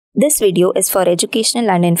This video is for educational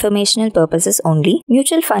and informational purposes only.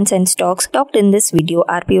 Mutual funds and stocks talked in this video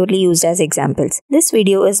are purely used as examples. This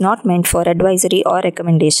video is not meant for advisory or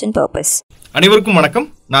recommendation purpose. அனைவருக்கும் வணக்கம்.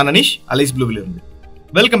 நான் Anish aliceblue இருந்து.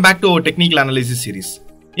 Welcome back to our technical analysis series.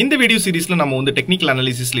 இந்த video சீரிஸ்ல நம்ம வந்து technical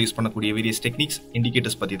அனாலிசிஸ்ல use பண்ணக்கூடிய various techniques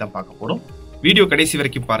indicators பத்தி தான் பார்க்க போறோம். வீடியோ கடைசி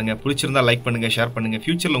வரைக்கும் பாருங்க. பிடிச்சிருந்தா லைக் பண்ணுங்க, ஷேர் பண்ணுங்க.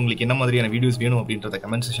 ஃபியூச்சர்ல உங்களுக்கு என்ன மாதிரியான வீடியோஸ் வேணும் அப்படின்றத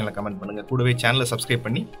கமெண்ட் செக்ஷன்ல கமெண்ட் பண்ணுங்க. கூடவே சேனலை சப்ஸ்கிரைப்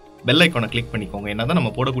பண்ணி பெல் ஐகானை கிளிக் பண்ணிக்கோங்க. என்னதான்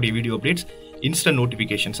நம்ம போடக்கூடிய வீடியோ அப்டேட்ஸ் இன்ஸ்டன்ட்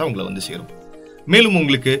நோட்டிஃபிகேஷன்ஸா உங்களை வந்து சேரும். மேலும்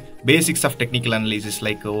உங்களுக்கு basics of technical analysis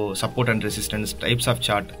like support and resistance, types of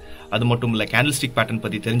chart, அது மட்டும் இல்ல கேண்டில்ஸ்டிக் பேட்டர்ன்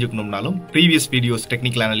பத்தி தெரிஞ்சுக்கணும்னாலும் ப்ரீவியஸ் வீடியோஸ்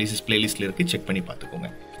டெக்னிக்கல் அனாலிசிஸ் பிளேலிஸ்ட்ல இருக்கு, செக் பண்ணி பார்த்துக்கோங்க.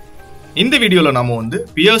 இந்த வீடியோல நாம வந்து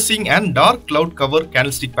piercing and dark cloud cover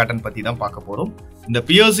candlestick pattern பத்தி தான் பார்க்க போறோம். இந்த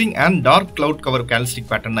piercing and dark cloud cover candlestick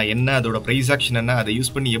பேட்டர்னா என்ன, அதோட பிரைஸ் ஆக்ஷன் என்ன, அதை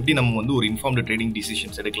யூஸ் பண்ணி எப்படி நம்ம வந்து ஒரு இன்ஃபார்ம்டு ட்ரேடிங்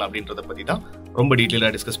டிசிஷன்ஸ் எடுக்கலாம் அப்படின்றத பத்தி தான் ரொம்ப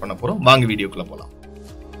டீடைலா டிஸ்கஸ் பண்ண போறோம். வாங்க வீடியோக்குள்ள போலாம்.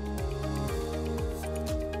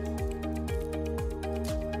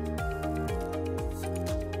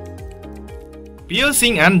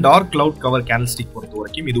 Piercing and dark cloud cover candlestick பொறுத்த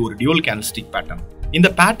வரைக்கும் இது ஒரு டியூவல் கேண்டில்ஸ்டிக் பேட்டர்ன். இந்த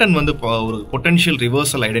பேட்டர்ன் வந்து ஒரு பொட்டன்ஷியல்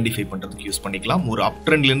ரிவர்சல் ஐடென்டிஃபை பண்றதுக்கு யூஸ் பண்ணிக்கலாம். ஒரு அப்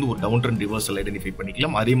ட்ரெண்ட்ல இருந்து ஒரு டவுன் ட்ரெண்ட் ரிவர்சல் ஐடென்டிஃபை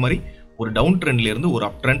பண்ணிக்கலாம். அதே மாதிரி ஒரு டவுன் ட்ரெண்ட்ல இருந்து ஒரு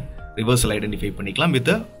அப் ட்ரெண்ட் ரிவர்சல் ஐடென்டிஃபை பண்ணிக்கலாம்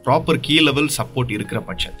with proper key level support இருக்கிற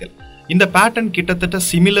பட்சத்தில். இந்த பேட்டர்ன் கிட்டத்தட்ட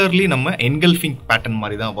சிமிலர்லி நம்ம என்கல்ஃபிங் பேட்டர்ன்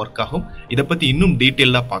மாதிரி தான் ஒர்க் ஆகும். இதை பத்தி இன்னும்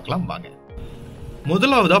டீடைலா பார்க்கலாம் வாங்க.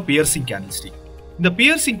 முதலாவதா பியர்சிங் கேண்டில்ஸ்டிக். இந்த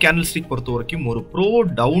பியர்சிங் கேண்டில்ஸ்டிக் பொறுத்த வரைக்கும் ஒரு ப்ரோ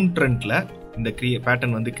டவுன் ட்ரெண்ட்ல இந்த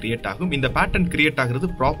பேட்டர்ன் வந்து கிரியேட் ஆகும். இந்த பேட்டர்ன் கிரியேட் ஆகிறது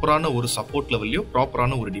ப்ராப்பரான ஒரு சப்போர்ட் லெவல்லையோ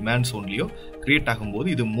ப்ராப்பரான ஒரு டிமாண்ட் சோன்லயோ கிரியேட் ஆகும்போது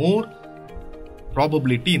இது மோர்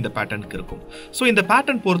ப்ராபபிலிட்டி இந்த பேட்டர்னுக்கு இருக்கும். ஸோ இந்த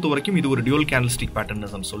பேட்டர்ன் பொறுத்த வரைக்கும் இது ஒரு டியூவல் கேண்டில்ஸ்டிக் பேட்டர்ன்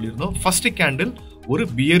நம்ம சொல்லியிருந்தோம். ஃபர்ஸ்ட் கேண்டில் ஒரு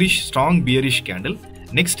bearish strong bearish candle,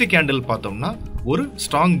 next candle பார்த்தோம்னா ஒரு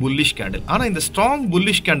ஸ்ட்ராங் புல்லிஷ் கேண்டில். ஆனா இந்த ஸ்ட்ராங்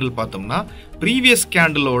புல்லிஷ் கேண்டில் பார்த்தோம்னா ப்ரீவியஸ்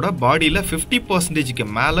கேண்டிலோட பாடியில 50%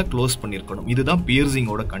 மேல க்ளோஸ் பண்ணிருக்கணும். இதுதான்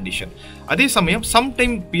பியர்சிங்கோட கண்டிஷன். அதே சமயம்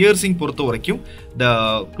சம்டைம் பியர்சிங் பொறுத்த வரைக்கும் இந்த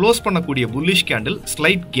க்ளோஸ் பண்ணக்கூடிய bullish candle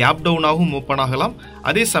slide gap டவுனாகவும் open ஆகலாம்,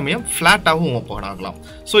 அதே சமயம் ஃபிளாட்டாகவும் ஓப்பன் ஆகலாம்.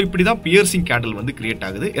 ஸோ இப்படிதான் பியர்சிங் கேண்டில் வந்து கிரியேட்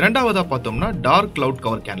ஆகுது. இரண்டாவதா பார்த்தோம்னா dark cloud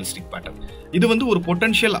cover candlestick pattern. இது வந்து ஒரு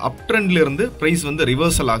பொட்டன்ஷியல் அப் ட்ரெண்ட்ல இருந்து பிரைஸ் வந்து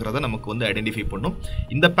ரிவர்சல் ஆகிறத நமக்கு வந்து ஐடென்டிஃபை பண்ணும்.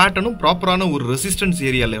 இந்த பேட்டர்னும் ப்ராப்பரான ஒரு ரெசிஸ்டன்ஸ்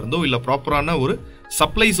ஏரியால இருந்தோ இல்ல ப்ராப்பரான ஒரு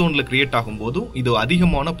சப்ளை ஜோன்ல கிரியேட் ஆகும் போதும் இது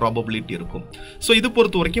அதிகமான ப்ராபபிலிட்டி இருக்கும். ஸோ இது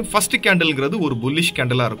பொறுத்த வரைக்கும் ஃபர்ஸ்ட் கேண்டில்ங்கிறது ஒரு புல்லிஷ்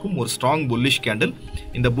கேண்டிலா இருக்கும், ஒரு ஸ்ட்ராங் புல்லிஷ் கேண்டில்.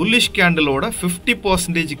 இந்த புல்லிஷ் கேண்டிலோட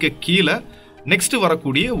 50%க்கு கீழே நெக்ஸ்ட்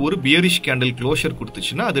வரக்கூடிய ஒரு பியரிஷ் கேண்டில் க்ளோஷர்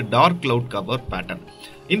கொடுத்துச்சுன்னா அது டார்க் கிளவுட் கவர் பேட்டர்ன்.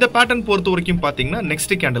 இந்த பேட்டர்ன் பொறுத்த வரைக்கும் பாத்தீங்கன்னா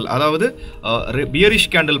நெக்ஸ்ட் கேண்டில், அதாவது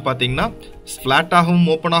பியரிஷ் கேண்டில் பாத்தீங்கன்னா ஃபிளாட் ஆகவும்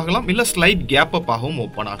ஓப்பன் ஆகலாம், இல்ல ஸ்லைட் கேப் அப் ஆகவும்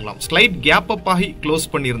ஓப்பன் ஆகலாம். ஸ்லைட் கேப் அப் ஆகி க்ளோஸ்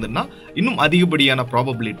பண்ணியிருந்தோம்னா இன்னும் அதிகப்படியான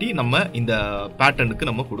ப்ராபபிலிட்டி நம்ம இந்த பேட்டர்னுக்கு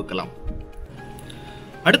நம்ம கொடுக்கலாம்.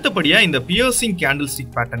 அடுத்தபடியா இந்த பியர்சிங்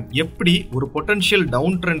கேண்டில்ஸ்டிக் பேட்டர்ன் எப்படி ஒரு பொட்டன்ஷியல்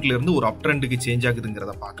டவுன் ட்ரெண்ட்ல இருந்து ஒரு அப் ட்ரெண்டுக்கு சேஞ்ச்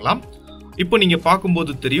ஆகுதுங்கிறத பார்க்கலாம். இப்போ நீங்க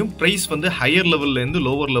பார்க்கும்போது தெரியும் பிரைஸ் வந்து ஹையர் லெவல்ல இருந்து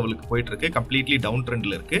லோவர் லெவலுக்கு போயிட்டு இருக்கு, கம்ப்ளீட்லி டவுன்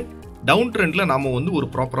ட்ரெண்ட்ல இருக்கு. டவுன் ட்ரெண்ட்ல நாம வந்து ஒரு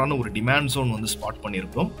ப்ராப்பரான ஒரு டிமாண்ட் ஜோன் வந்து ஸ்பாட்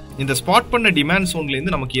பண்ணியிருக்கோம். இந்த ஸ்பாட் பண்ண டிமாண்ட் ஜோன்ல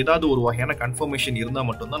இருந்து நமக்கு ஏதாவது ஒரு வகையான கன்ஃபர்மேஷன் இருந்தா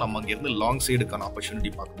மட்டும்தான் நம்ம அங்க இருந்து லாங் சைடுக்கான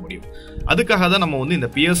ஆப்பர்ச்சுனிட்டி பார்க்க முடியும். அதுக்காக தான் நம்ம வந்து இந்த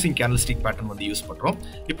பியர்சிங் கேண்டில்ஸ்டிக் பேட்டர்ன் வந்து யூஸ் பண்றோம்.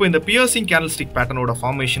 இப்போ இந்த பியர்சிங் கேண்டில்ஸ்டிக் பேட்டர்னோட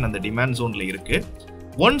ஃபார்மேஷன் அந்த டிமாண்ட் ஜோன்ல இருக்கு.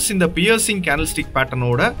 ஒன்ஸ் இந்த பியர்சிங் கேண்டில்ஸ்டிக்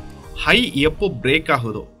பேட்டர்னோட ஹை எப்போ பிரேக்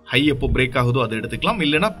ஆகுதோ அதை எடுத்துக்கலாம்.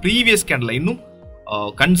 இல்லைன்னா ப்ரீவியஸ் கேண்டில் இன்னும்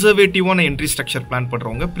கன்சர்வேட்டிவான என்ட்ரி ஸ்ட்ரக்சர் பிளான்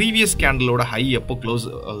பண்றவங்க ப்ரீவியஸ் கேண்டிலோட ஹை எப்போ க்ளோஸ்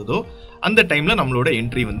ஆகுதோ அந்த டைம்ல நம்மளோட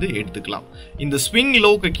என்ட்ரி வந்து எடுத்துக்கலாம். இந்த ஸ்விங்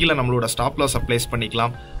லோக்கு கீழே நம்மளோட ஸ்டாப் லாஸ் அப்ளைஸ்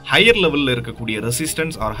பண்ணிக்கலாம். ஹையர் லெவல்ல இருக்கக்கூடிய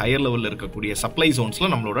ரெசிஸ்டன்ஸ் ஆர் ஹையர் லெவல்ல இருக்கக்கூடிய சப்ளை ஜோன்ஸ்ல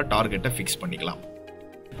நம்மளோட டார்கெட்டை ஃபிக்ஸ் பண்ணிக்கலாம்.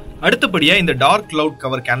 அடுத்தபடியா இந்த dark cloud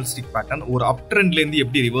cover candlestick pattern ஒரு அப் ட்ரெண்ட்ல இருந்து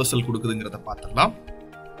எப்படி ரிவர்சல் கொடுக்குதுங்கிறத பார்த்துடலாம்.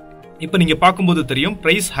 இப்போ நீங்க பார்க்கும்போது தெரியும்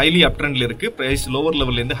பிரைஸ் ஹைலி அப் ட்ரெண்ட்ல இருக்கு, பிரைஸ் லோவர்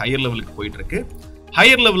லெவல்ல இருந்து ஹையர் லெவலுக்கு போயிட்டு இருக்கு.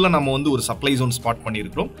 ஹையர் லெவல்ல நம்ம வந்து ஒரு சப்ளை ஜோன் ஸ்பாட்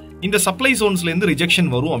பண்ணியிருக்கிறோம். இந்த சப்ளை ஜோன்ஸ்ல இருந்து ரிஜெக்ஷன்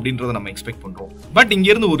வரும் அப்படின்றத நம்ம எக்ஸ்பெக்ட் பண்றோம். பட் இங்க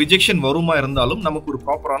இருந்து ஒரு ரிஜெக்ஷன் வருமா இருந்தாலும் நமக்கு ஒரு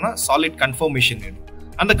ப்ராப்பரான சாலிட் கன்ஃபர்மேஷன் வேணும்.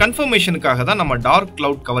 அந்த கன்ஃபர்மேஷனுக்காக தான் நம்ம dark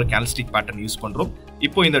cloud cover candlestick pattern use பண்றோம்.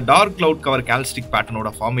 இப்போ இந்த dark cloud cover candlestick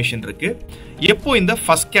பேட்டர்னோட formation இருக்கு. எப்போ இந்த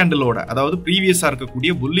ஃபர்ஸ்ட் கேண்டிலோட, அதாவது ப்ரீவியஸா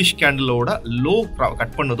இருக்கக்கூடிய புல்லிஷ் கேண்டிலோட லோ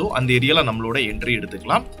கட் பண்ணதோ அந்த ஏரியால நம்மளோட என்ட்ரி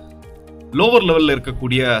எடுத்துக்கலாம். லோவர் லெவல்ல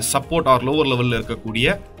இருக்கக்கூடிய சப்போர்ட் ஆர் லோவர் லெவல்ல இருக்கக்கூடிய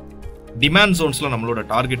டிமாண்ட் ஜோன்ஸ்ல நம்மளோட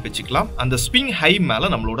டார்கெட் வச்சுக்கலாம். அந்த ஸ்விங் ஹை மேல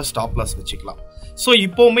நம்மளோட ஸ்டாப் லாஸ் வச்சுக்கலாம். ஸோ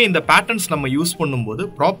இப்போவுமே இந்த பேட்டர்ன்ஸ் நம்ம யூஸ் பண்ணும்போது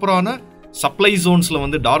ப்ராப்பரான சப்ளை ஜோன்ஸ்ல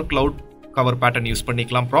வந்து dark cloud cover pattern use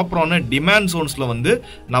பண்ணிக்கலாம். ப்ராப்பரான டிமாண்ட் ஜோன்ஸ்ல வந்து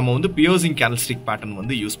நம்ம வந்து பியர்சிங் கேண்டில்ஸ்டிக் பேட்டர்ன்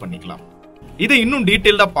வந்து யூஸ் பண்ணிக்கலாம். இதை இன்னும்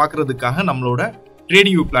டீடைல்டா பாக்குறதுக்காக நம்மளோட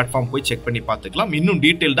ட்ரேடிங் வியூ பிளாட்ஃபார்ம் போய் செக் பண்ணி பார்த்துக்கலாம். இன்னும்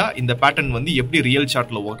டீடைல்டா இந்த பேட்டர்ன் வந்து எப்படி ரியல்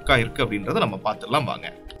சார்ட்ல ஒர்க் ஆயிருக்கு அப்படின்றத நம்ம பார்த்துடலாம் வாங்க.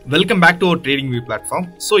 Welcome back to our trading view platform.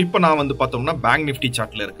 So இப்போ நான் வந்து பார்த்தோம்னா பேங்க் நிஃப்டி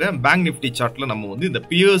சார்ட்டில் இருக்கேன். பேங்க் நிஃப்டி சார்ட்டில் நம்ம வந்து இந்த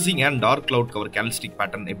piercing and dark cloud cover candlestick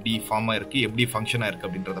pattern எப்படி ஃபார்ம் ஆயிருக்கு, எப்படி ஃபங்க்ஷன் ஆயிருக்கு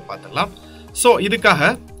அப்படின்றத பார்த்துடலாம். ஸோ இதுக்காக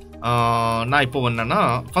நான் இப்போ என்னன்னா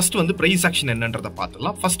ஃபர்ஸ்ட் வந்து ப்ரைஸ் ஆக்ஷன் என்னன்றதை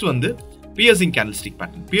பார்த்துடலாம். ஃபர்ஸ்ட் வந்து piercing candlestick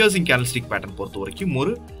pattern. Piercing candlestick pattern பொறுத்த வரைக்கும்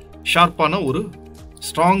ஒரு ஷார்ப்பான ஒரு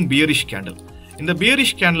ஸ்ட்ராங் பியரிஷ் கேண்டில். இந்த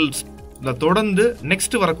பியரிஷ் கேண்டில்ஸ் தொடர்ந்து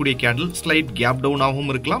நெக்ஸ்ட் வரக்கூடிய கேண்டில் ஸ்லைட் கேப் டவுன் ஆகவும்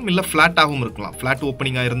இருக்கலாம், இல்லை ஃபிளாட்டாகவும் இருக்கலாம். ஃபிளாட்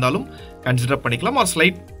ஓப்பனிங்காக இருந்தாலும் கன்சிடர் பண்ணிக்கலாம், ஒரு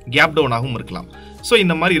ஸ்லைட் கேப் டவுன் ஆகவும் இருக்கலாம். ஸோ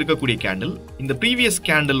இந்த மாதிரி இருக்கக்கூடிய கேண்டில் இந்த ப்ரீவியஸ்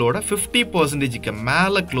கேண்டிலோட 50%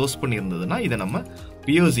 மேலே க்ளோஸ் பண்ணியிருந்ததுன்னா இதை நம்ம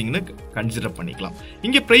பியர்சிங்னு கன்சிடர் பண்ணிக்கலாம்.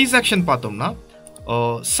 இங்கே ப்ரைஸ் ஆக்ஷன் பார்த்தோம்னா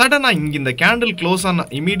சடனாக இங்கே இந்த கேண்டில் க்ளோஸ் ஆன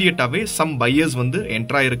இமீடியட்டாகவே சம் பையர்ஸ் வந்து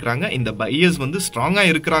என்ட்ரா இருக்கிறாங்க. இந்த பையர்ஸ் வந்து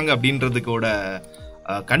ஸ்ட்ராங்காக இருக்கிறாங்க அப்படின்றதுக்கோட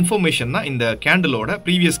கன்ஃபர்மேஷன் தான் இந்த கேண்டிலோட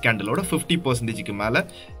ப்ரீவியஸ் கேண்டிலோட 50% மேலே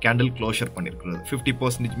கேண்டில் க்ளோஷர் பண்ணியிருக்கிறது.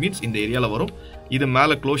 50% மீன்ஸ் இந்த ஏரியாவில் வரும். இது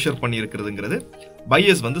மேலே க்ளோஷர் பண்ணியிருக்கிறதுங்கிறது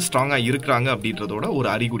பையர்ஸ் வந்து ஸ்ட்ராங்காக இருக்கிறாங்க அப்படின்றதோட ஒரு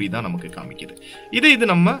அறிகுறி தான் நமக்கு காமிக்குது. இது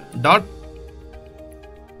நம்ம டார்க்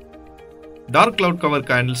கிளவுட் கவர்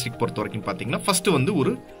கேண்டில்ஸ்டிக் பொறுத்த வரைக்கும் பார்த்தீங்கன்னா ஃபர்ஸ்ட் வந்து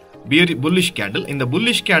ஒரு புல்லிஷ் கேண்டில். இந்த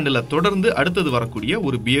புல்லிஷ் கேண்டிலை தொடர்ந்து அடுத்தது வரக்கூடிய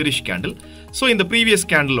ஒரு பியரிஷ் கேண்டில். ஸோ இந்த ப்ரீவியஸ்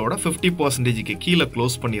கேண்டிலோட 50% கீழே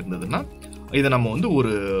க்ளோஸ் பண்ணியிருந்ததுன்னா இதை நம்ம வந்து ஒரு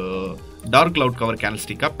டார்க் கிளவுட் கவர்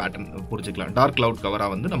கேண்டில்ஸ்டிக்காக பேட்டர்ன் புரிஞ்சுக்கலாம். டார்க் கிளவுட் கவராக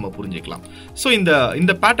வந்து நம்ம புரிஞ்சுக்கலாம். ஸோ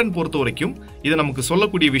இந்த பேட்டர்ன் பொறுத்த வரைக்கும் இதை நமக்கு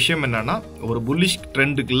சொல்லக்கூடிய விஷயம் என்னன்னா ஒரு புல்லிஷ்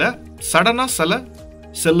ட்ரெண்டுக்குள்ள சடனாக சில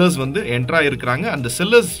செல்லர்ஸ் வந்து என்ட்ரா இருக்கிறாங்க. அந்த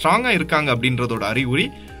செல்லர்ஸ் ஸ்ட்ராங்காக இருக்காங்க அப்படின்றதோட அறிகுறி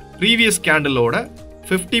ப்ரீவியஸ் கேண்டிலோட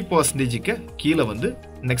 50% கீழே வந்து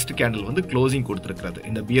நெக்ஸ்ட் கேண்டில் வந்து க்ளோசிங் கொடுத்துருக்கிறது.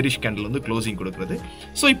 இந்த பியரிஷ் கேண்டில் வந்து க்ளோசிங் கொடுக்குறது.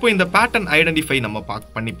 ஸோ இப்போ இந்த பேட்டர்ன் ஐடென்டிஃபை நம்ம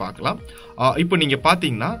பண்ணி பார்க்கலாம். இப்போ நீங்கள்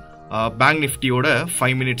பார்த்தீங்கன்னா பேங்க் நிஃப்டியோட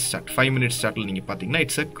 5 மினிட்ஸ் சார்ட்டில் நீங்கள் பார்த்தீங்கன்னா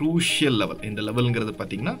இட்ஸ் அ க்ரூஷியல் லெவல். இந்த லெவலுங்கிறது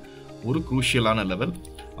பார்த்தீங்கன்னா ஒரு க்ரூஷியலான லெவல்.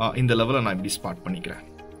 இந்த லெவலை நான் இப்படி ஸ்பாட் பண்ணிக்கிறேன்,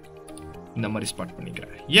 இந்த மாதிரி ஸ்பாட்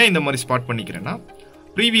பண்ணிக்கிறேன். ஏன் இந்த மாதிரி ஸ்பாட் பண்ணிக்கிறேன்னா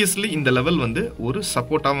ப்ரீவியஸ்லி இந்த லெவல் வந்து ஒரு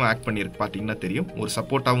சப்போர்ட்டாகவும் ஆக்ட் பண்ணியிருக்கு. பார்த்தீங்கன்னா தெரியும், ஒரு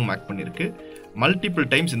சப்போர்ட்டாகவும் ஆக்ட் பண்ணியிருக்கு. மல்டிபிள்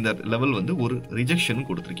டைம்ஸ் இந்த லெவல் வந்து ஒரு ரிஜெக்ஷன்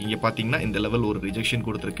கொடுத்துருக்கு. இங்கே பார்த்தீங்கன்னா இந்த லெவல் ஒரு ரிஜெக்ஷன்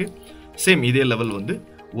கொடுத்துருக்கு. சேம் இதே லெவல் வந்து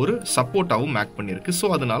ஒரு சப்போர்ட்டாகவும் ஆக்ட் பண்ணியிருக்கு. ஸோ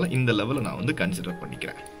அதனால இந்த லெவலை நான் வந்து கன்சிடர்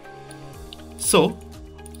பண்ணிக்கிறேன். ஸோ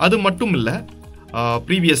அது மட்டும் இல்லை,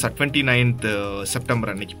 ப்ரீவியஸ் 29th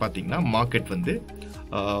செப்டம்பர் அன்னைக்கு பார்த்தீங்கன்னா மார்க்கெட் வந்து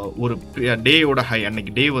ஒரு டேயோட ஹை,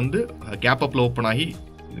 அன்னைக்கு டே வந்து கேப் அப்பில் ஓப்பன் ஆகி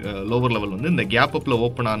லோவர் லெவல் வந்து இந்த கேப் அப்பில்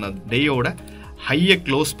ஓப்பன் ஆன டேயோட ஹையை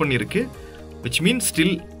க்ளோஸ் பண்ணியிருக்கு. விச் மீன்ஸ்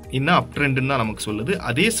ஸ்டில் இன்னும் அப் ட்ரெண்டுன்னு தான் நமக்கு சொல்லுது.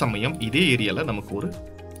 அதே சமயம் இதே ஏரியாவில் நமக்கு ஒரு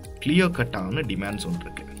கிளியர் கட்டான டிமாண்ட் ஜோன்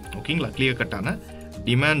இருக்கு. ஓகேங்களா, கிளியர் கட்டான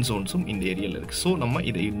டிமாண்ட் ஜோன்ஸும் இந்த ஏரியாவில் இருக்கு. ஸோ நம்ம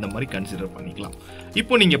இதை இந்த மாதிரி கன்சிடர் பண்ணிக்கலாம்.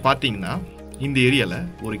 இப்போ நீங்கள் பார்த்தீங்கன்னா இந்த ஏரியாவில்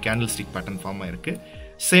ஒரு கேண்டில்ஸ்டிக் பேட்டர்ன் ஃபார்ம் ஆயிருக்கு.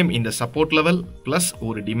 சேம் இந்த சப்போர்ட் லெவல் ப்ளஸ்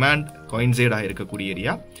ஒரு டிமாண்ட் காயின்சைடாக இருக்கக்கூடிய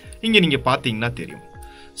ஏரியா இங்கே நீங்கள் பார்த்தீங்கன்னா தெரியும்.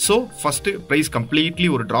 ஸோ ஃபஸ்ட்டு ப்ரைஸ் கம்ப்ளீட்லி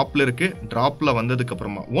ஒரு ட்ராப்பில் இருக்குது. ட்ராப்பில்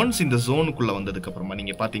வந்ததுக்கப்புறமா ஒன்ஸ் இந்த ஜோனுக்குள்ளே வந்ததுக்கப்புறமா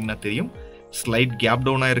நீங்கள் பார்த்தீங்கன்னா தெரியும் ஸ்லைட் கேப்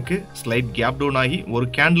டவுன் ஆகிருக்கு. ஸ்லைட் கேப் டவுன் ஆகி ஒரு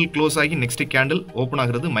கேண்டில் க்ளோஸ் ஆகி நெக்ஸ்ட் கேண்டில் ஓப்பன்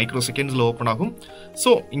ஆகிறது மைக்ரோ செகண்ட்ஸில் ஓப்பன் ஆகும்.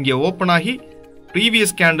 ஸோ இங்கே ஓப்பன் ஆகி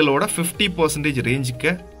ப்ரீவியஸ் கேண்டிலோட 50%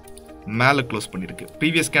 ரேஞ்சுக்கு மேலே க்ளோஸ் பண்ணியிருக்கு.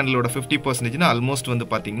 ப்ரீவியஸ் கேண்டிலோட 50% ஆல்மோஸ்ட் வந்து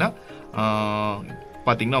பார்த்தீங்கன்னா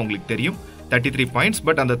உங்களுக்கு தெரியும் 33 பாயிண்ட்ஸ்.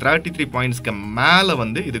 பட் அந்த 33 பாயிண்ட்ஸ்க்கு மேலே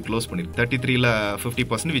வந்து இது க்ளோஸ் பண்ணியிருக்கு. 33ல்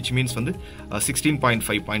 50% விச் மீன்ஸ் வந்து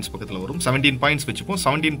 16.5 பாயிண்ட்ஸ் பக்கத்தில் வரும். 17 பாயிண்ட்ஸ் வச்சுப்போம்.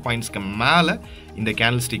 17 பாயிண்ட்ஸ்க்கு மேலே இந்த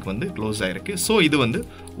கேண்டில்ஸ்டிக் வந்து க்ளோஸ் ஆயிருக்கு. ஸோ இது வந்து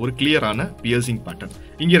ஒரு கிளியரான பியர்சிங் பேட்டர்ன்.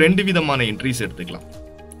 இங்கே 2 விதமான என்ட்ரிஸ் எடுத்துக்கலாம்.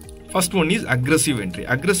 First one is aggressive entry.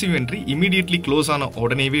 Aggressive entry immediately close ஆன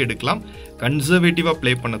உடனேவே எடுக்கலாம். கன்சர்வேட்டிவாக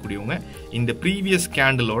ப்ளே பண்ணக்கூடியவங்க இந்த ப்ரீவியஸ்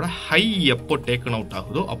கேண்டிலோட ஹை எப்போ டேக்கன் அவுட்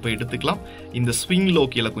ஆகுதோ அப்போ எடுத்துக்கலாம். இந்த ஸ்விங் லோ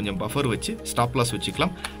கீழே கொஞ்சம் பஃபர் வச்சு ஸ்டாப் லாஸ்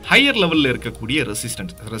வச்சுக்கலாம். ஹையர் லெவலில் இருக்கக்கூடிய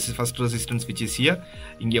first resistance which is here.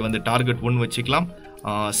 இங்கே வந்து டார்கெட் 1 வச்சுக்கலாம்.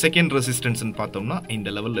 செகண்ட் ரெசிஸ்டன்ஸ்ன்னு பார்த்தோம்னா இந்த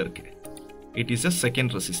லெவலில் இருக்கு. It is a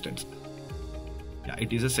second resistance.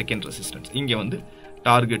 இங்கே வந்து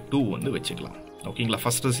டார்கெட் 2 வந்து வச்சுக்கலாம். ஓகேங்களா,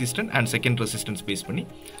 first resistance and second resistance base பண்ணி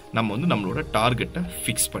நம்ம வந்து நம்மளோட டார்கெட்டை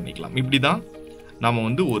ஃபிக்ஸ் பண்ணிக்கலாம். இப்படி தான் நம்ம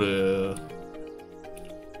வந்து ஒரு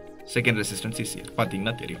செகண்ட் ரெசிஸ்டன்ஸ் இஸ்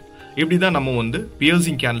பார்த்தீங்கன்னா தெரியும். இப்படி தான் நம்ம வந்து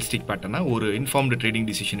பியர்சிங் கேண்டில்ஸ்டிக் பேட்டர்னை ஒரு இன்ஃபார்ம்டு ட்ரேடிங்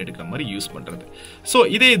டிசிஷன் எடுக்கிற மாதிரி யூஸ் பண்ணுறது. ஸோ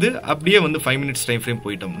இது அப்படியே வந்து 5 மினிட்ஸ் டைம் ஃப்ரேம்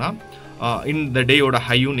போயிட்டோம்னா இந்த டேயோட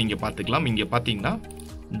ஹையும் நீங்கள் பார்த்துக்கலாம். இங்கே பார்த்தீங்கன்னா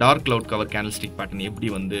dark cloud cover candlestick pattern எப்படி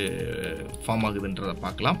வந்து ஃபார்ம் ஆகுதுன்றதை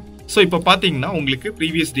பார்க்கலாம். ஸோ இப்போ பார்த்தீங்கன்னா உங்களுக்கு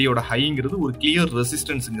ப்ரீவியஸ் டேயோட ஹைங்கிறது ஒரு கிளியர்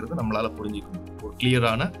ரெசிஸ்டன்ஸுங்கிறது நம்மளால் புரிஞ்சிக்க முடியும். ஒரு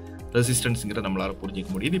கிளியரான ரெசிஸ்டன்ஸுங்கிறத நம்மளால் புரிஞ்சிக்க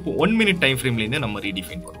முடியுது. இப்போ 1 மினிட் டைம் ஃப்ரேம்லேருந்தே நம்ம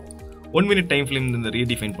ரீடிஃபைன் பண்ணுவோம். 1 மினிட் டைம் ஃப்ரேம் இந்த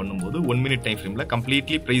ரீடிஃபைன் பண்ணும்போது 1 மினிட் டைம் ஃப்ரேமில்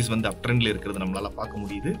கம்ப்ளீட்லி ப்ரைஸ் வந்து அப் ட்ரெண்டில் இருக்கிறது நம்மளால் பார்க்க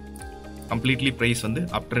முடியுது. கம்ப்ளீட்லி ப்ரைஸ் வந்து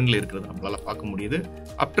அப் ட்ரெண்டில் இருக்கிறது நம்மளால் பார்க்க முடியுது.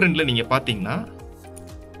 அப் ட்ரெண்டில் நீங்கள் பார்த்தீங்கன்னா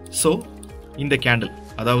ஸோ இந்த கேண்டில்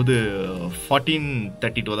அதாவது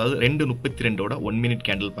 1432 அதாவது 2:32 1 மினிட்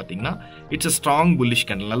கேண்டில் பார்த்தீங்கன்னா it's a strong bullish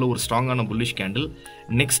candle, நல்ல ஒரு ஸ்ட்ராங்கான புல்லிஷ் கேண்டில்.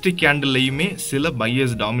 நெக்ஸ்ட் கேண்டில்லையுமே சில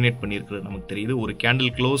பையர்ஸ் டாமினேட் பண்ணியிருக்கிறது நமக்கு தெரியுது. ஒரு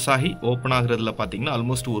கேண்டில் க்ளோஸ் ஆகி ஓப்பன் ஆகுறதுல பார்த்தீங்கன்னா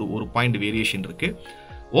ஆல்மோஸ்ட் ஒரு பாயிண்ட் வேரியேஷன் இருக்குது.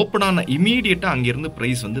 ஓப்பன் ஆன இமீடியட்டாக அங்கேருந்து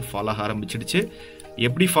ப்ரைஸ் வந்து ஃபாலோ ஆக ஆரம்பிச்சிடுச்சு.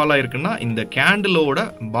 எப்படி ஃபாலோ ஆயிருக்குன்னா இந்த கேண்டிலோட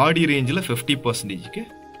பாடி ரேஞ்சில் 50%க்கு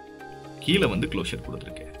கீழே வந்து க்ளோஷர்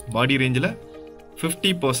கொடுத்துருக்கு. பாடி ரேஞ்சில்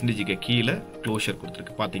 50%க்கு கீழே க்ளோஷர்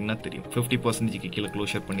கொடுத்துருக்கு. பார்த்தீங்கன்னா தெரியும் 50%க்கு கீழே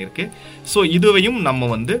க்ளோஷர் பண்ணியிருக்கு. ஸோ இதுவையும் நம்ம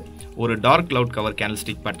வந்து ஒரு டார்க் கிளவுட் கவர்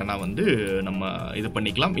கேண்டில்ஸ்டிக் பேட்டர்னாக வந்து நம்ம இது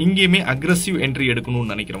பண்ணிக்கலாம். இங்கேயுமே அக்ரெசிவ் என்ட்ரி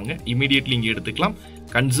எடுக்கணும்னு நினைக்கிறவங்க இமீடியட்லி இங்கே எடுத்துக்கலாம்.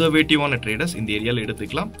 கன்சர்வேட்டிவான ட்ரேடர்ஸ் இந்த ஏரியாவில்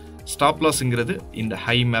எடுத்துக்கலாம். ஸ்டாப் லாஸ்ங்கிறது இந்த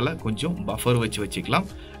ஹை மேலே கொஞ்சம் பஃபர் வச்சுக்கலாம்.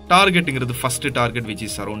 டார்கெட்டுங்கிறது first target which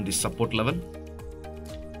is around the support level.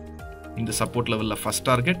 இந்த சப்போர்ட் லெவலில் ஃபர்ஸ்ட்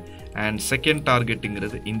டார்கெட் அண்ட் செகண்ட்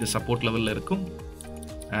டார்கெட்டுங்கிறது இந்த சப்போர்ட் லெவலில் இருக்கும்.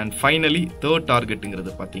 அண்ட் ஃபைனலி தேர்ட்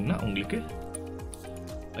டார்கெட்டுங்கிறது பார்த்தீங்கன்னா உங்களுக்கு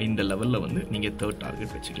இந்த லெவலில் வந்து நீங்கள் தேர்ட்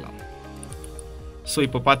டார்கெட் வச்சுக்கலாம். ஸோ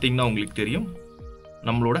இப்போ பார்த்தீங்கன்னா உங்களுக்கு தெரியும்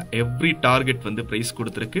நம்மளோட எவ்ரி டார்கெட் வந்து ப்ரைஸ்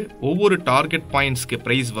கொடுத்துருக்கு. ஒவ்வொரு டார்கெட் பாயிண்ட்ஸ்க்கு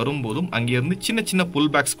ப்ரைஸ் வரும்போதும் அங்கேருந்து சின்ன சின்ன புல்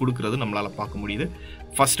பேக்ஸ் கொடுக்கறது நம்மளால் பார்க்க முடியுது.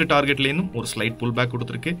 ஃபர்ஸ்ட் டார்கெட்லேருந்தும் ஒரு ஸ்லைட் புல் பேக்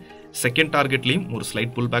கொடுத்துருக்கு. செகண்ட் டார்கெட்லேயும் ஒரு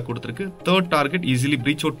ஸ்லைட் புல் பேக் கொடுத்துருக்கு. Third target easily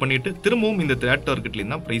breach out பண்ணிட்டு திரும்பவும் இந்த தேர்ட்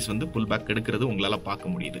டார்கெட்லேருந்து தான் ப்ரைஸ் வந்து புல் பேக் எடுக்கிறது உங்களால்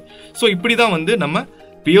பார்க்க முடியுது. ஸோ இப்படி தான் வந்து நம்ம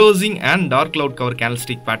piercing and dark cloud cover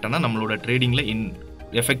candlestick பேட்டர்னை நம்மளோட ட்ரேடிங்கில்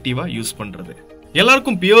எஃபெக்டிவாக யூஸ் பண்ணுறது.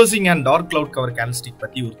 எல்லாருக்கும் piercing and dark cloud cover candlestick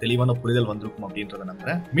பற்றி ஒரு தெளிவான புரிதல் வந்திருக்கும் அப்படின்றத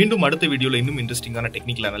நம்புறேன். மீண்டும் அடுத்த வீடியோவில் இன்னும் இன்ட்ரெஸ்டிங்கான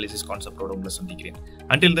டெக்னிக்கல் அனாலிசிஸ் கான்செப்டோட உங்களை சந்திக்கிறேன்.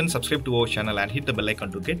 Until then, subscribe to our channel and hit the bell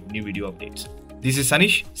icon to get new video updates. This is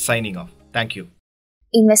Anish signing off. Thank you.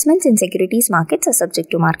 Investments in securities markets are subject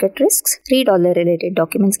to market risks. Read all the related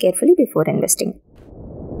documents carefully before investing.